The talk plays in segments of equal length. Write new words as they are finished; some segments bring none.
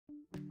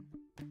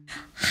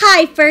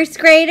Hi, first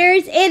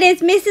graders. It is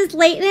Mrs.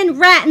 Layton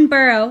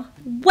Rattenborough.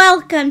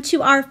 Welcome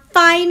to our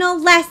final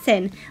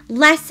lesson,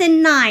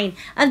 Lesson 9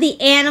 of the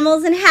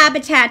Animals and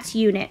Habitats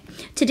unit.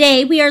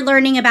 Today we are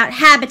learning about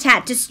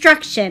habitat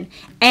destruction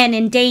and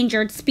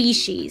endangered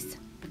species.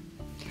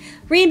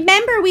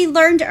 Remember we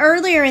learned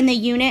earlier in the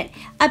unit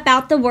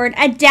about the word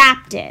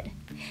adapted.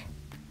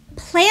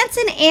 Plants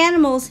and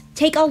animals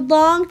take a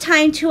long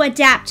time to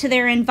adapt to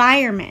their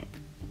environment.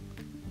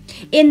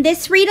 In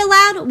this read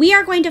aloud, we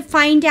are going to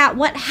find out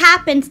what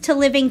happens to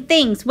living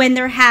things when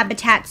their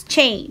habitats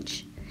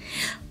change.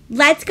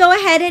 Let's go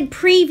ahead and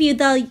preview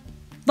the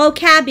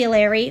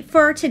vocabulary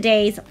for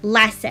today's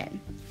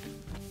lesson.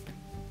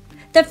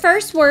 The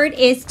first word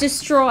is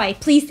destroy.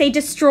 Please say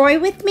destroy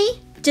with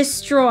me.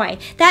 Destroy.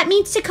 That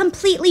means to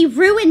completely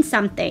ruin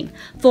something.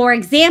 For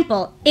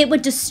example, it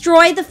would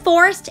destroy the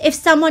forest if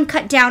someone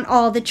cut down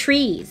all the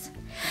trees.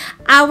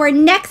 Our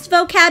next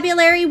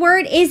vocabulary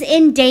word is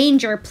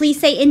endanger. Please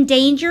say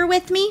endanger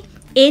with me.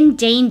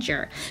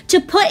 Endanger.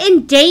 To put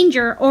in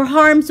danger or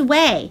harm's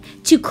way.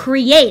 To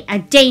create a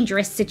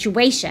dangerous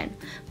situation.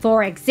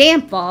 For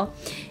example,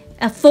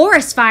 a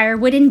forest fire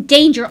would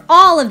endanger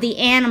all of the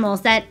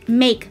animals that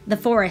make the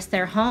forest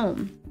their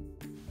home.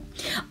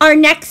 Our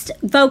next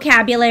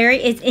vocabulary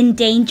is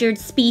endangered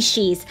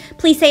species.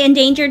 Please say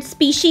endangered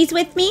species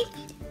with me.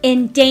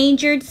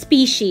 Endangered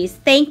species.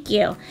 Thank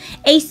you.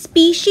 A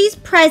species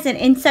present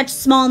in such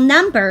small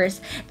numbers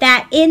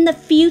that in the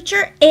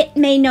future it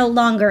may no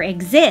longer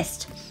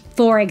exist.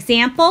 For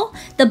example,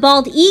 the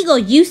bald eagle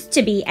used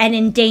to be an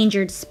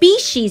endangered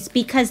species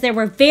because there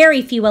were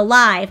very few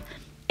alive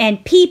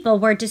and people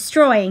were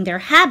destroying their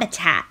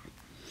habitat.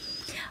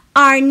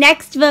 Our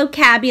next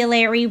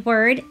vocabulary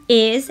word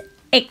is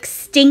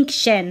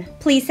extinction.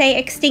 Please say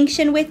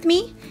extinction with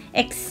me.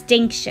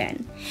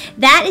 Extinction.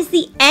 That is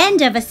the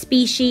end of a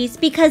species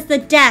because the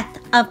death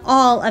of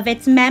all of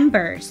its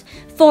members.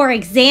 For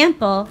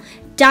example,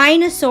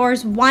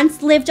 dinosaurs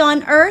once lived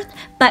on Earth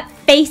but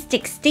faced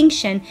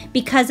extinction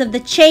because of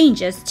the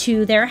changes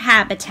to their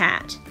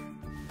habitat.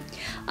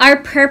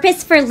 Our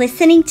purpose for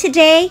listening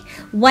today,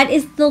 what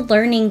is the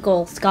learning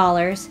goal,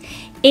 scholars?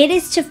 It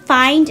is to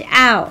find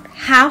out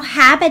how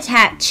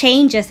habitat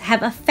changes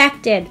have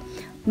affected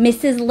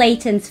Mrs.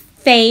 Layton's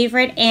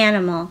favorite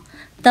animal,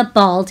 the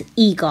bald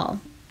eagle.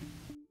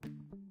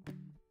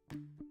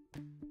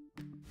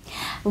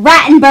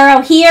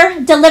 Rattenborough here,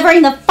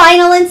 delivering the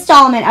final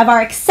installment of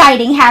our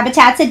exciting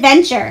Habitats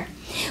adventure.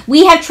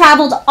 We have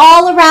traveled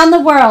all around the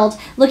world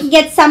looking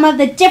at some of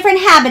the different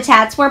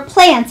habitats where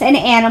plants and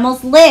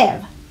animals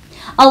live.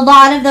 A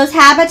lot of those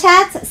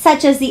habitats,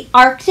 such as the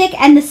Arctic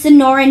and the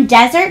Sonoran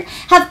Desert,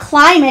 have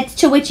climates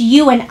to which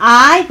you and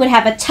I would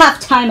have a tough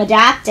time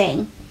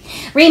adapting.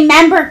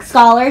 Remember,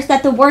 scholars,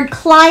 that the word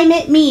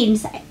climate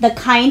means the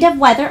kind of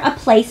weather a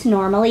place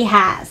normally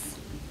has.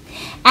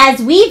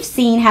 As we've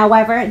seen,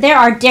 however, there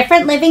are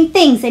different living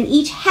things in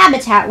each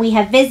habitat we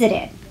have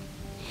visited.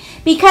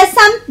 Because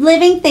some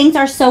living things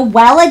are so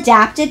well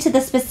adapted to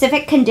the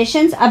specific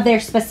conditions of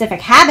their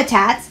specific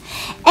habitats,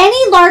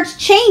 any large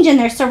change in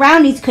their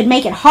surroundings could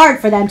make it hard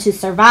for them to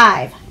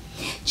survive.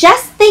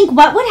 Just think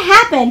what would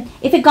happen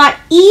if it got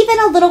even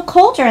a little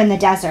colder in the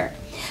desert.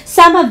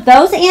 Some of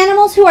those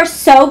animals who are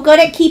so good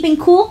at keeping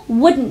cool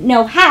wouldn't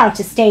know how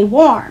to stay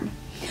warm.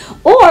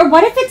 Or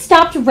what if it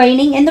stopped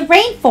raining in the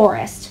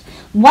rainforest?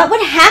 What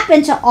would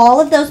happen to all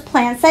of those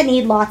plants that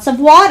need lots of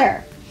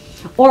water?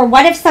 Or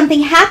what if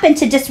something happened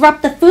to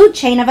disrupt the food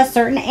chain of a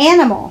certain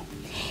animal?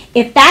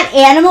 If that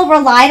animal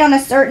relied on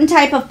a certain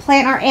type of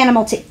plant or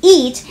animal to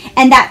eat,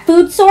 and that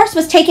food source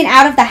was taken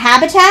out of the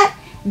habitat,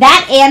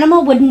 that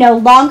animal would no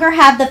longer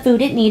have the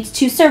food it needs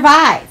to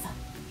survive.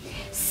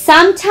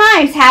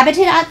 Sometimes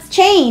habitats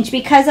change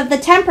because of the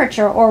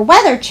temperature or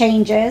weather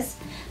changes,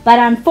 but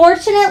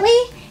unfortunately,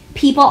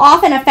 people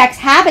often affect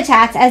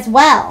habitats as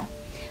well.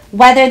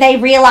 Whether they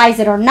realize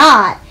it or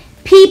not,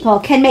 people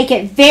can make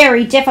it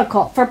very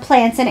difficult for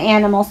plants and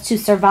animals to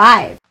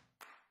survive.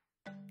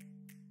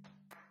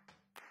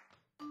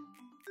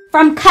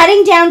 From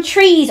cutting down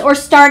trees or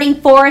starting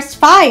forest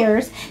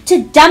fires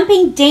to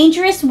dumping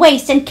dangerous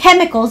waste and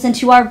chemicals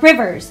into our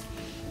rivers,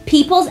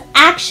 people's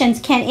actions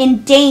can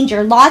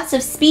endanger lots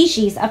of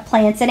species of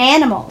plants and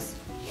animals.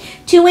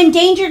 To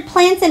endangered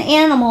plants and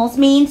animals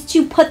means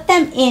to put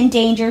them in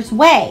danger's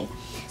way.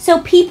 So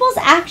people's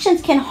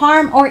actions can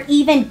harm or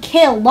even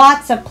kill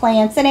lots of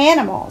plants and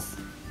animals.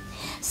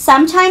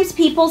 Sometimes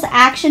people's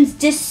actions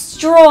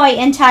destroy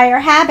entire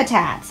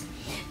habitats.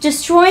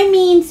 Destroy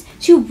means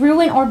to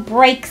ruin or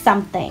break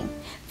something.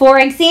 For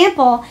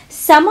example,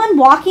 someone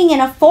walking in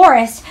a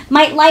forest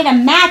might light a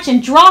match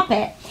and drop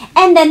it,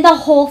 and then the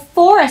whole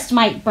forest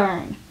might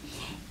burn.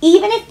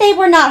 Even if they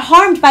were not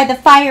harmed by the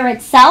fire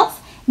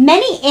itself,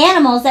 many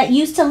animals that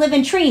used to live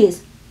in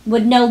trees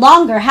would no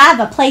longer have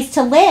a place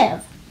to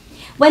live.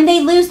 When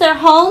they lose their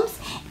homes,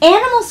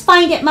 animals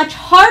find it much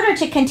harder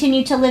to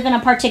continue to live in a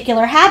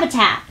particular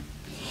habitat.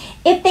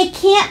 If they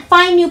can't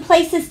find new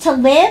places to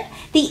live,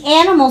 the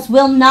animals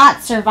will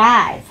not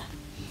survive.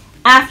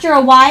 After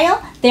a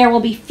while, there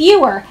will be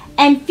fewer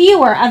and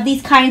fewer of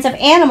these kinds of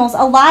animals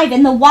alive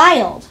in the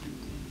wild.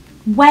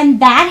 When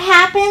that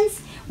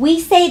happens, we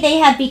say they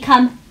have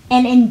become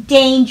an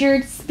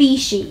endangered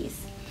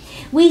species.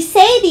 We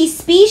say these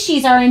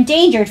species are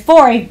endangered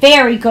for a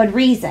very good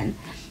reason.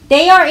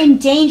 They are in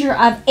danger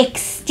of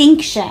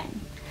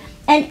extinction.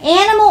 An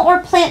animal or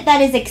plant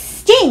that is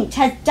extinct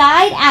has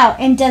died out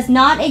and does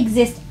not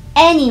exist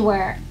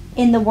anywhere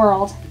in the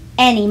world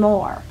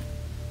anymore.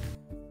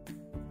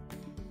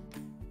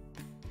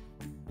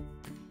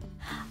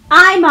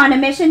 I'm on a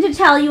mission to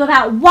tell you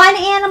about one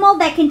animal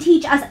that can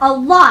teach us a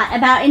lot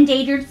about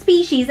endangered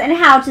species and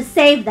how to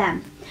save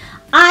them.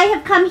 I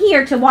have come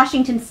here to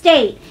Washington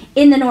State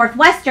in the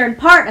northwestern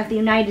part of the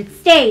United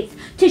States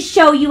to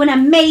show you an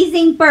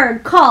amazing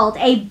bird called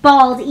a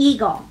bald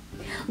eagle.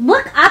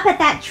 Look up at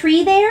that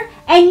tree there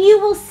and you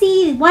will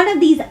see one of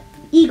these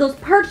eagles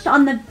perched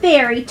on the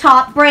very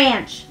top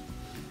branch.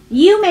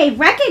 You may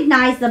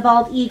recognize the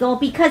bald eagle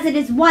because it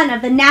is one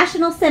of the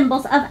national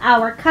symbols of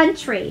our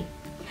country.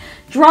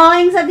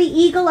 Drawings of the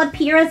eagle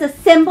appear as a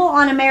symbol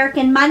on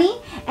American money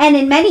and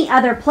in many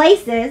other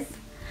places.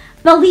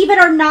 Believe it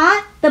or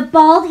not, the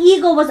bald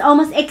eagle was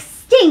almost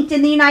extinct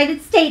in the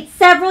United States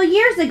several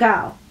years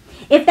ago.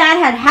 If that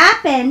had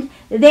happened,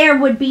 there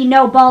would be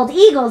no bald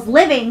eagles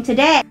living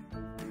today.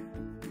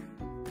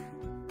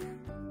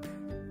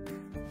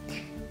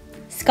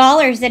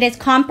 Scholars, it is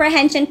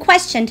comprehension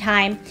question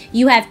time.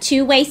 You have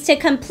 2 ways to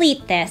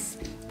complete this.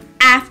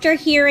 After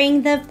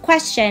hearing the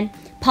question,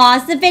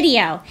 pause the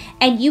video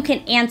and you can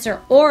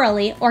answer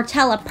orally or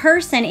tell a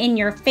person in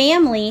your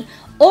family,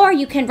 or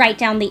you can write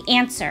down the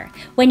answer.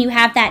 When you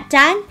have that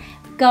done,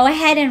 go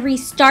ahead and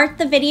restart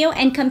the video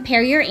and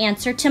compare your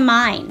answer to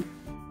mine.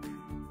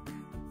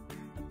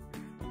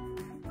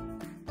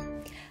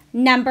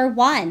 Number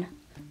 1.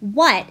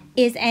 What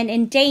is an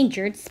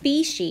endangered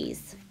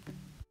species?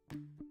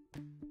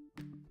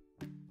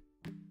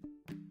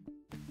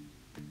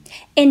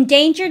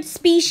 Endangered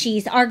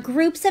species are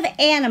groups of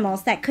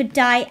animals that could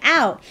die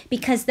out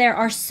because there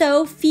are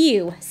so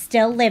few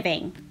still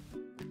living.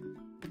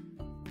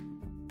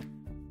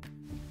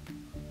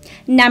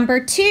 Number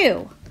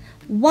 2.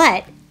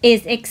 What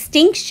is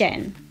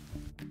extinction?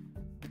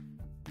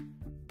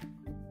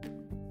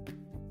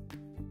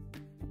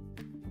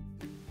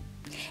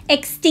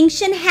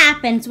 Extinction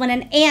happens when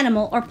an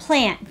animal or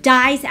plant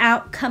dies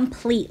out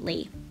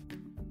completely.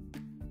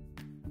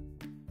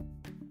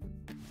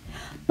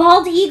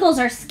 Bald eagles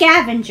are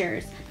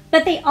scavengers,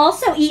 but they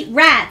also eat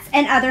rats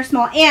and other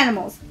small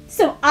animals,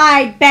 so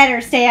I'd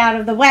better stay out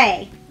of the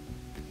way.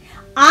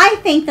 I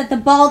think that the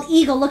bald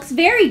eagle looks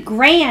very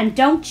grand,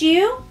 don't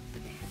you?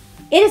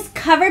 It is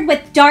covered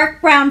with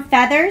dark brown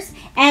feathers,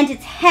 and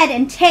its head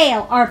and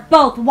tail are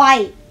both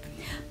white.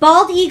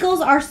 Bald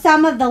eagles are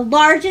some of the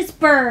largest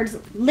birds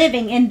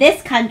living in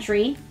this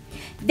country.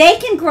 They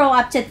can grow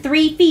up to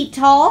 3 feet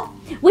tall,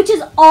 which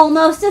is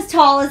almost as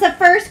tall as a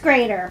first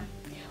grader.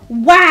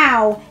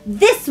 Wow,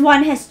 this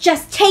one has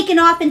just taken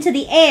off into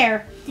the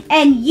air,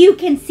 and you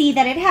can see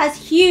that it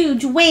has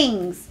huge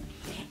wings.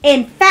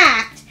 In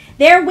fact,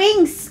 their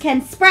wings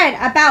can spread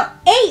about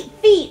 8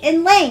 feet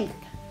in length.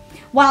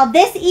 While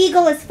this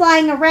eagle is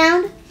flying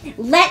around,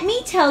 let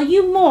me tell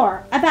you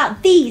more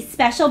about these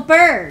special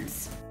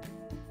birds.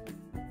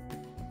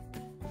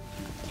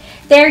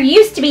 There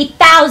used to be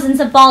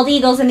thousands of bald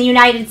eagles in the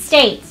United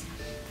States.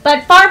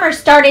 But farmers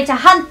started to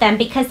hunt them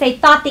because they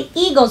thought the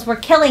eagles were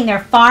killing their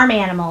farm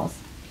animals.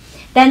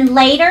 Then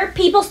later,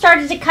 people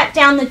started to cut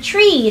down the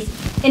trees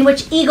in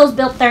which eagles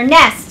built their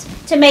nests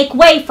to make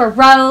way for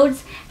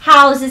roads,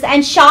 houses,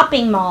 and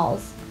shopping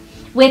malls.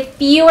 With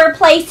fewer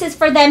places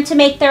for them to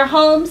make their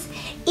homes,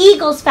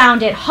 eagles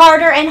found it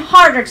harder and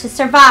harder to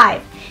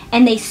survive,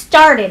 and they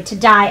started to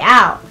die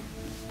out.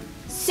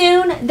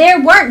 Soon, there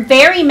weren't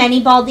very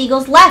many bald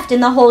eagles left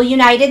in the whole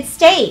United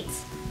States.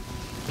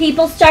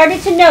 People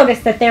started to notice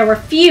that there were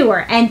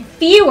fewer and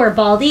fewer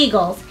bald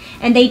eagles,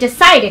 and they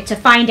decided to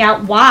find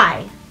out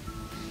why.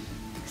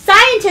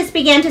 Scientists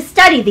began to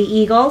study the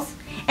eagles,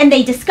 and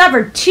they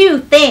discovered 2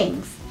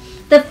 things.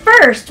 The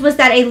first was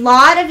that a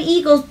lot of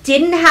eagles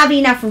didn't have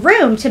enough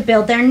room to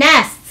build their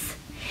nests.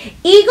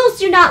 Eagles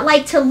do not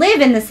like to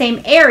live in the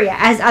same area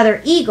as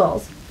other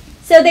eagles,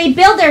 so they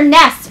build their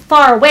nests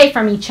far away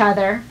from each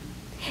other.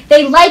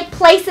 They like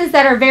places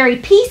that are very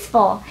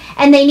peaceful,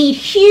 and they need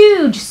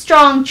huge,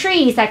 strong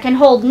trees that can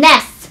hold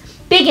nests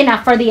big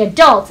enough for the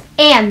adults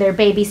and their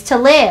babies to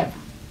live.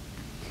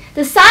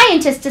 The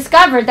scientists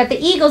discovered that the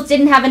eagles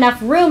didn't have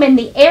enough room in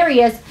the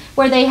areas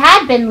where they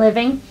had been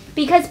living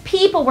because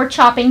people were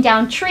chopping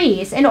down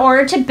trees in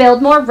order to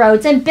build more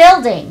roads and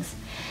buildings.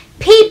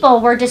 People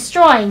were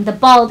destroying the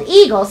bald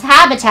eagle's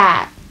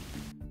habitat.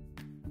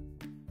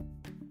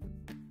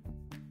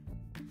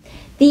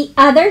 The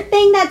other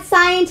thing that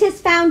scientists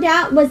found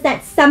out was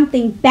that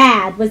something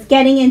bad was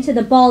getting into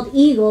the bald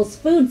eagle's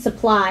food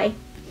supply.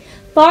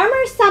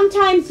 Farmers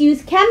sometimes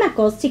use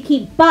chemicals to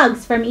keep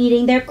bugs from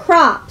eating their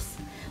crops.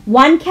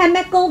 One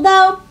chemical,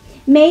 though,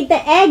 made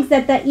the eggs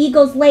that the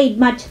eagles laid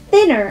much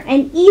thinner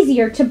and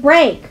easier to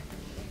break.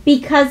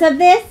 Because of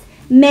this,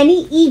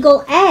 Many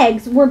eagle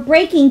eggs were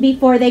breaking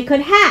before they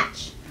could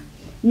hatch.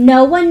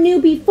 No one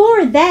knew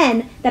before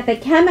then that the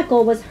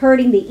chemical was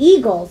hurting the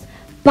eagles,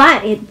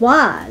 but it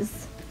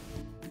was.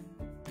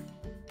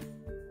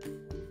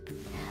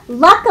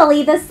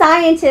 Luckily, the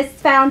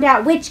scientists found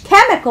out which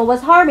chemical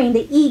was harming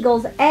the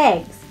eagles'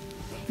 eggs.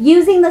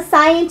 Using the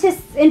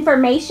scientists'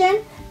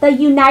 information, the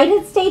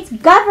United States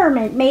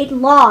government made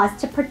laws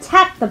to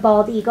protect the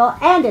bald eagle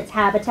and its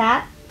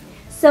habitat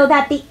so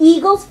that the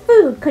eagle's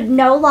food could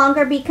no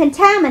longer be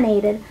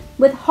contaminated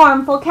with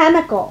harmful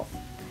chemicals.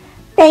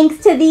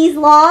 Thanks to these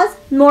laws,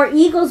 more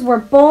eagles were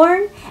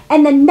born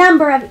and the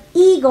number of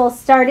eagles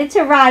started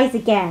to rise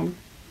again.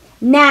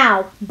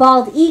 Now,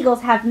 bald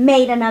eagles have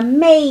made an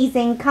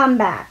amazing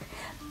comeback,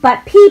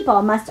 but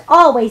people must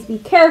always be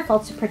careful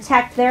to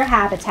protect their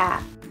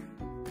habitat.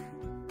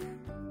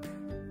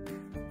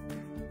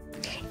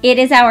 It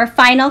is our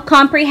final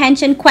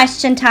comprehension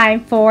question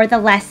time for the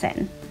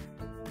lesson.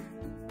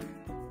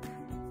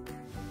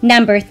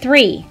 Number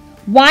 3.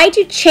 Why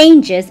do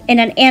changes in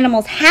an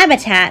animal's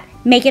habitat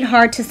make it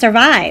hard to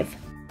survive?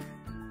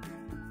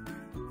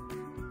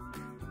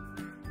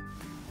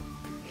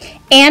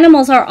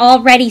 Animals are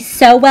already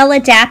so well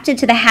adapted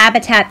to the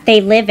habitat they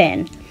live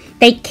in.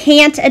 They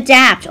can't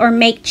adapt or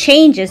make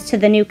changes to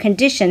the new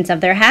conditions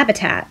of their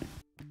habitat.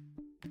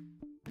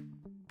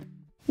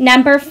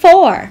 Number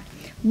 4.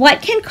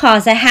 What can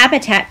cause a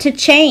habitat to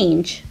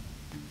change?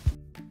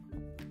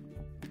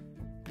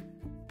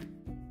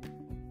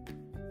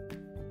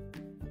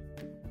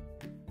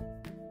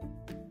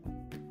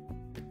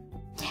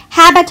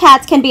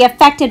 Habitats can be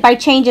affected by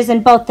changes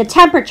in both the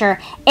temperature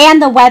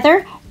and the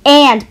weather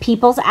and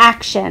people's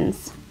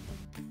actions.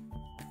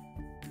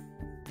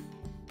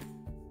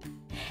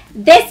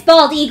 This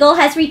bald eagle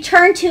has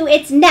returned to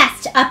its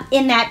nest up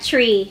in that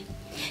tree.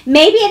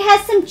 Maybe it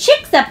has some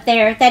chicks up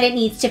there that it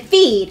needs to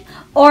feed,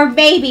 or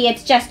maybe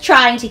it's just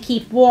trying to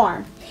keep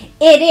warm.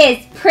 It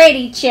is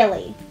pretty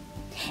chilly.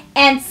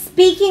 And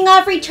speaking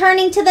of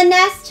returning to the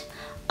nest,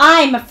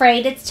 I'm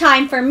afraid it's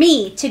time for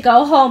me to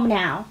go home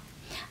now.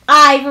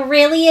 I've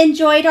really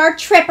enjoyed our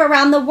trip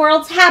around the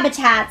world's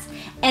habitats,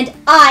 and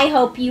I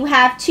hope you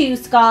have too,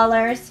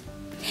 scholars.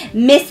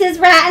 Mrs.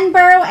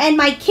 Rattenborough and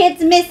my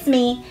kids miss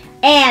me,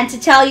 and to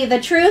tell you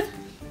the truth,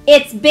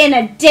 it's been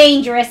a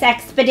dangerous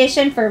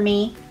expedition for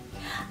me.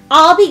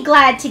 I'll be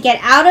glad to get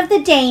out of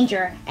the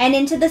danger and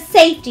into the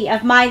safety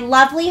of my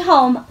lovely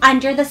home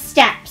under the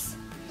steps.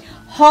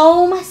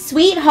 Home,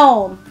 sweet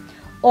home.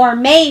 Or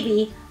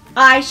maybe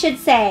I should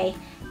say,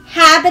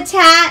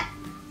 habitat,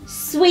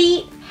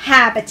 sweet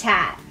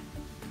habitat.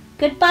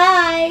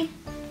 Goodbye.